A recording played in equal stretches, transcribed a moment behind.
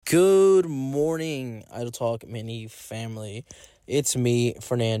Good morning, Idle Talk Mini family. It's me,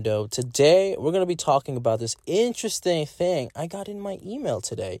 Fernando. Today, we're going to be talking about this interesting thing I got in my email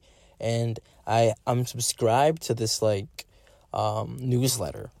today. And I'm subscribed to this,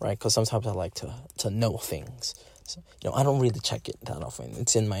 newsletter, right? Because sometimes I like to know things. So, I don't really check it that often.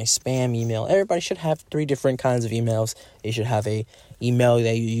 It's in my spam email. Everybody should have 3 different kinds of emails. You should have a email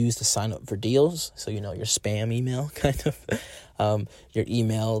that you use to sign up for deals. So, your spam email, kind of. Your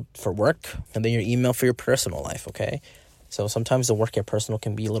email for work, and then your email for your personal life, okay? So sometimes the work and personal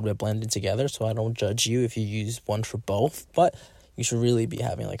can be a little bit blended together, so I don't judge you if you use one for both, but you should really be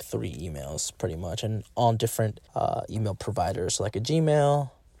having 3 emails pretty much, and on different email providers, like a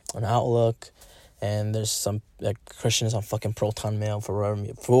Gmail, an Outlook, and there's some Christians on fucking Proton Mail for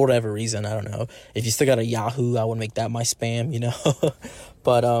whatever reason. I don't know. If you still got a Yahoo, I would make that my spam,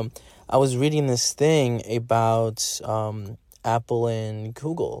 But I was reading this thing about Apple and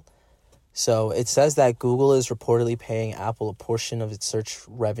Google. So it says that Google is reportedly paying Apple a portion of its search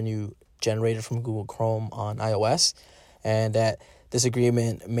revenue generated from Google Chrome on iOS, and that this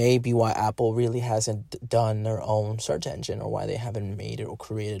agreement may be why Apple really hasn't done their own search engine, or why they haven't made it or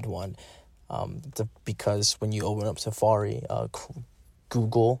created one. Because when you open up Safari,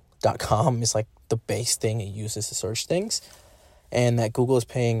 Google.com is the base thing it uses to search things, and that Google is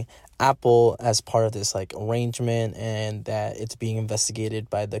paying Apple as part of this arrangement, and that it's being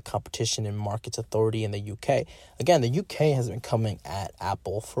investigated by the Competition and Markets Authority in the UK. Again, the UK has been coming at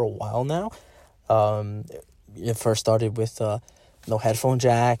Apple for a while now. It first started with no headphone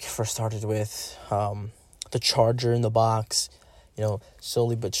jack. First started with the charger in the box.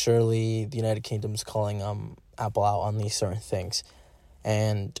 Slowly but surely, the United Kingdom's calling Apple out on these certain things.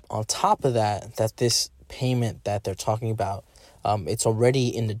 And on top of that this payment that they're talking about, it's already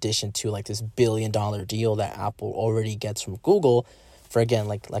in addition to this $1 billion deal that Apple already gets from Google for, again,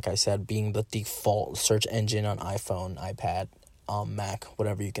 like I said, being the default search engine on iPhone, iPad, Mac,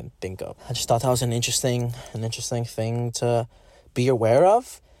 whatever you can think of. I just thought that was an interesting thing to be aware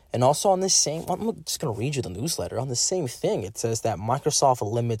of. And also on this same, I'm just going to read you the newsletter. On the same thing, it says that Microsoft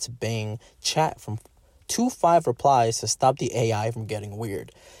limits Bing chat from 2 5 replies to stop the AI from getting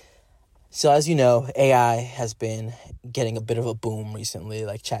weird. So as you know, AI has been getting a bit of a boom recently,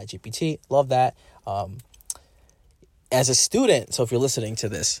 like ChatGPT. Love that. As a student, so if you're listening to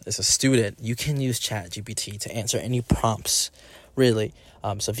this, as a student, you can use ChatGPT to answer any prompts, really.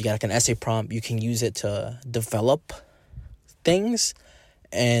 So if you got an essay prompt, you can use it to develop things.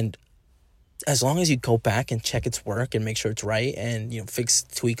 And as long as you go back and check its work and make sure it's right and,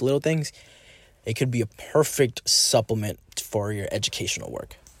 tweak little things, it could be a perfect supplement for your educational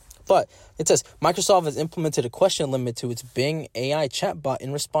work. But it says, Microsoft has implemented a question limit to its Bing AI chatbot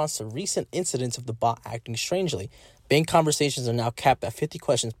in response to recent incidents of the bot acting strangely. Bing conversations are now capped at 50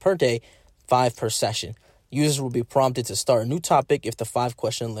 questions per day, 5 per session. Users will be prompted to start a new topic if the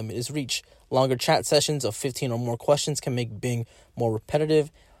 5-question limit is reached. Longer chat sessions of 15 or more questions can make Bing more repetitive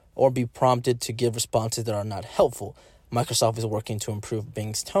or be prompted to give responses that are not helpful. Microsoft is working to improve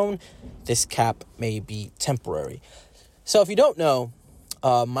Bing's tone. This cap may be temporary. So if you don't know,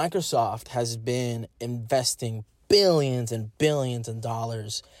 Microsoft has been investing billions and billions of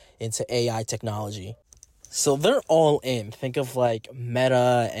dollars into AI technology. So they're all in. Think of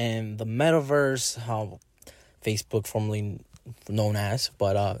Meta and the metaverse, how Facebook formerly known as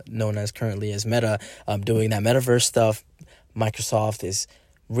currently as Meta, doing that metaverse stuff. Microsoft is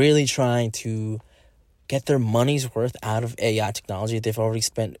really trying to get their money's worth out of AI technology. They've already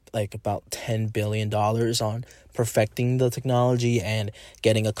spent about $10 billion on perfecting the technology and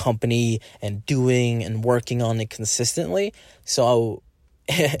getting a company and doing and working on it consistently. So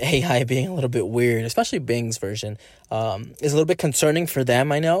AI being a little bit weird, especially Bing's version, is a little bit concerning for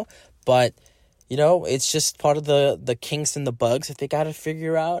them, I know. But, it's just part of the kinks and the bugs that they got to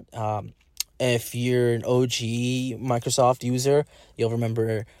figure out. If you're an OG Microsoft user, you'll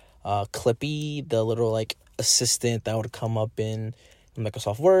remember Clippy, the little assistant that would come up in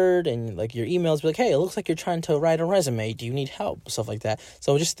Microsoft Word, and your emails be like, hey, it looks like you're trying to write a resume. Do you need help? Stuff like that.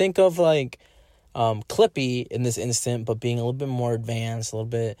 So just think of Clippy in this instant, but being a little bit more advanced, a little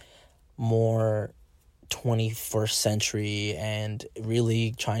bit more 21st century, and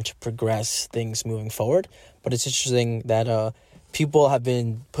really trying to progress things moving forward. But it's interesting that people have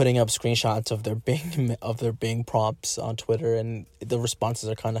been putting up screenshots of their Bing prompts on Twitter, and the responses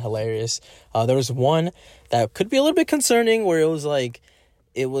are kind of hilarious. There was one that could be a little bit concerning, where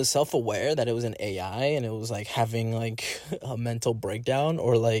it was self-aware that it was an AI, and it was having a mental breakdown,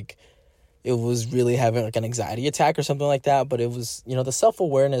 or it was really having like an anxiety attack or something like that. But it was, the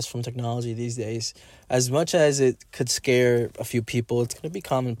self-awareness from technology these days, as much as it could scare a few people, it's going to be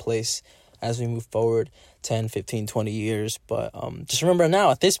commonplace as we move forward 10, 15, 20 years. But just remember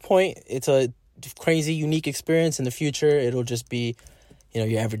now, at this point, it's a crazy, unique experience. In the future, it'll just be,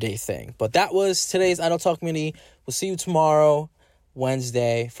 your everyday thing. But that was today's Idle Talk Mini. We'll see you tomorrow,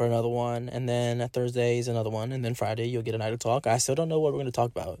 Wednesday, for another one. And then Thursday is another one. And then Friday, you'll get an Idle Talk. I still don't know what we're going to talk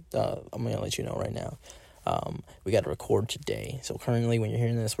about. I'm going to let you know right now. We got to record today. So currently, when you're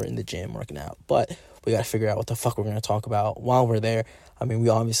hearing this, we're in the gym working out. But we got to figure out what the fuck we're going to talk about while we're there. I mean, we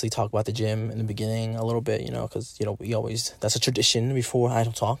obviously talk about the gym in the beginning a little bit, because, we always, that's a tradition before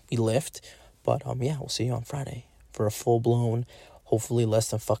Idle Talk. We lift. But, we'll see you on Friday for a full-blown, hopefully less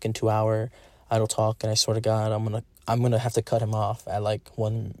than fucking 2 hour Idle Talk. And I swear to God, I'm gonna have to cut him off at like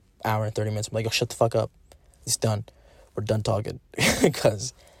 1 hour and 30 minutes. I'm like, oh, shut the fuck up. It's done. We're done talking.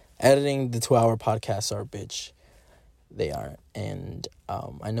 Because editing the 2 hour podcasts are a bitch. They are. And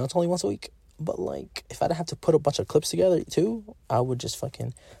I know it's only once a week. But like, if I'd have to put a bunch of clips together too, I would just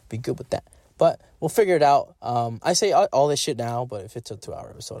fucking be good with that. But we'll figure it out. I say all this shit now, but if it's a 2 hour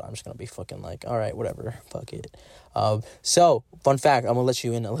episode, I'm just going to be fucking like, all right, whatever, fuck it. So, fun fact, I'm going to let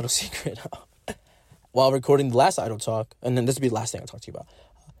you in a little secret. While recording the last Idle Talk, and then this will be the last thing I'll talk to you about,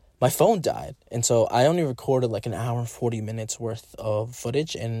 my phone died. And so I only recorded like an hour and 40 minutes worth of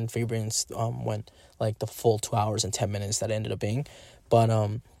footage, and Fabian's went like the full 2 hours and 10 minutes that it ended up being. But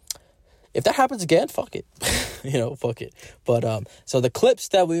if that happens again, fuck it. Fuck it. But so the clips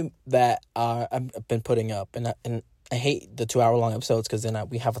that I've been putting up, and I hate the 2 hour long episodes because then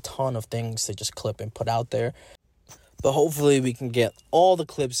we have a ton of things to just clip and put out there. But hopefully we can get all the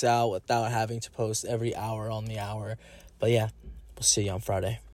clips out without having to post every hour on the hour. But yeah, we'll see you on Friday.